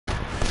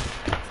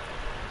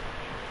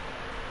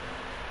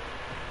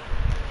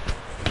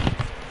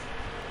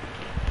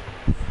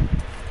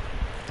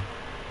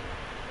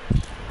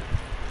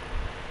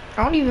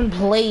I don't even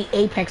play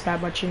Apex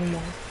that much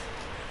anymore.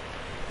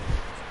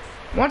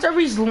 Once I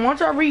reach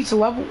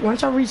level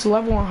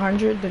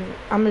 100, then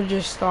I'm gonna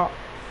just stop.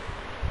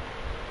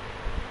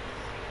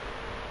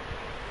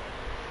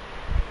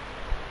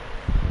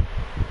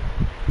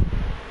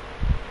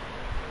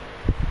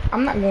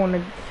 I'm not going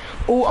to.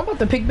 Oh, I'm about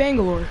to pick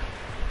Bangalore.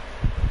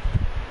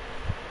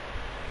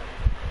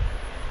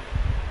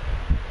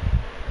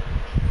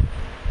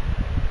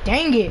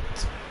 Dang it!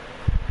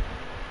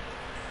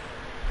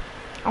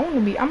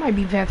 I might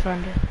be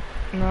Pathfinder.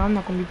 No, I'm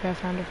not gonna be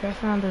Pathfinder.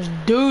 Pathfinder's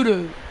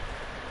doo-doo.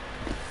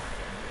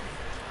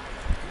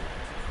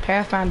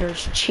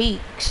 Pathfinder's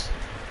cheeks.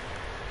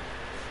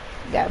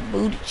 Got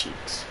booty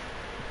cheeks.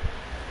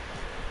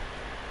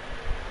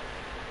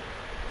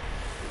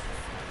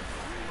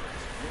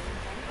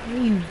 What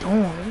are you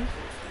doing?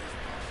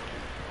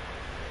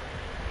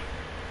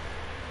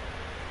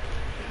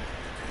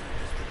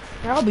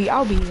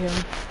 I'll be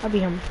him. I'll be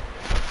him.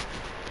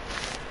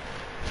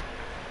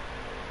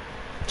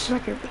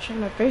 Smack your bitch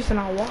in the face and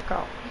I'll walk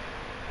out.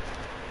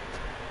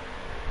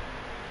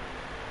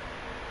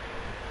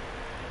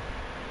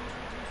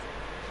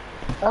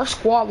 Our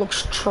squad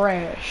looks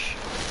trash.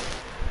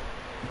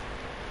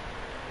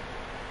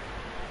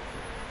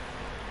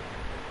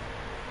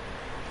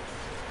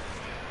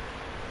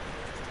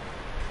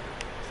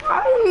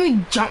 I don't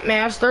need jump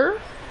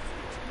master.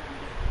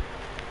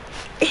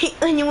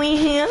 And you ain't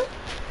here?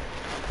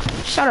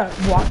 Shut up,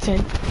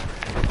 Watson.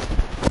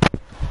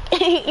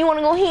 You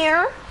wanna go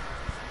here?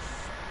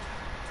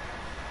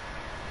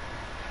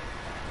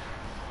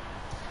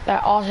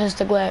 That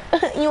autistic lip.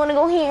 You wanna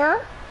go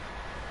here?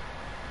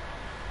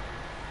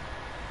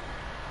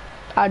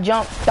 I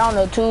jump down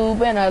the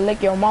tube and I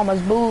lick your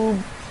mama's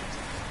boob.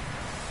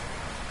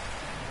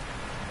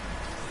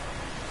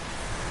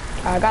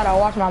 I gotta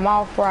watch my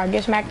mouth before I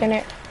get smacked in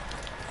it.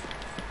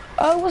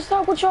 Oh, what's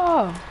up with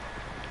y'all?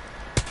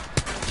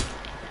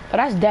 But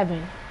that's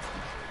Devin.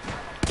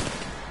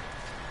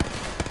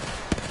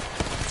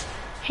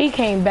 He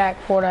came back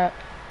for that.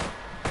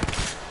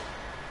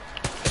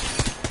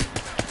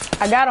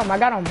 I got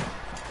him.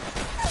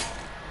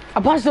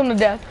 I punched him to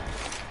death.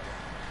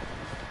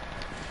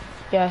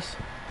 Yes.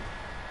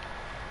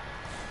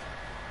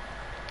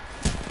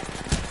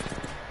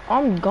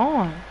 I'm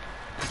gone.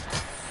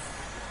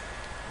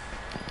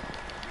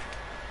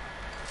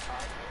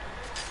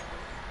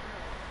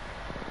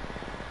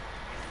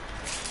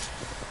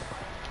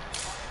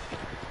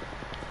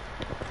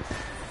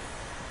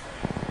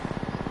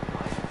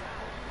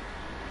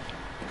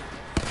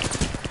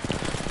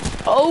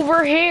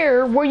 Over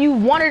here where you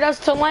wanted us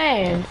to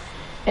land,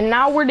 and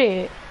now we're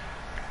dead.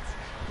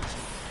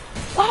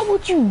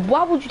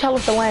 Why would you tell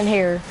us to land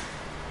here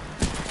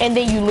and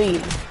then you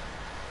leave?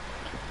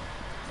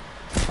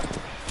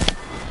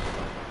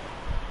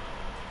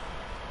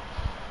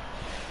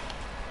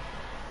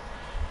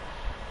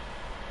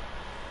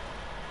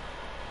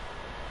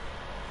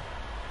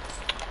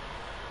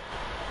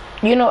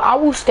 You know, I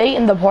will stay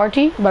in the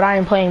party, but I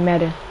ain't playing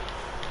meta.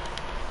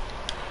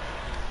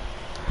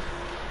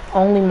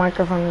 Only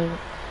microphone.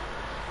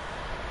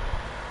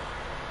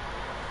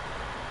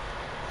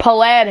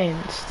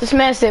 Paladins. This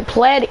man said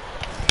Paladi.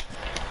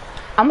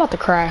 I'm about to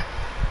cry.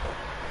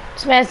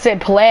 This man said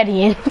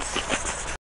Paladians.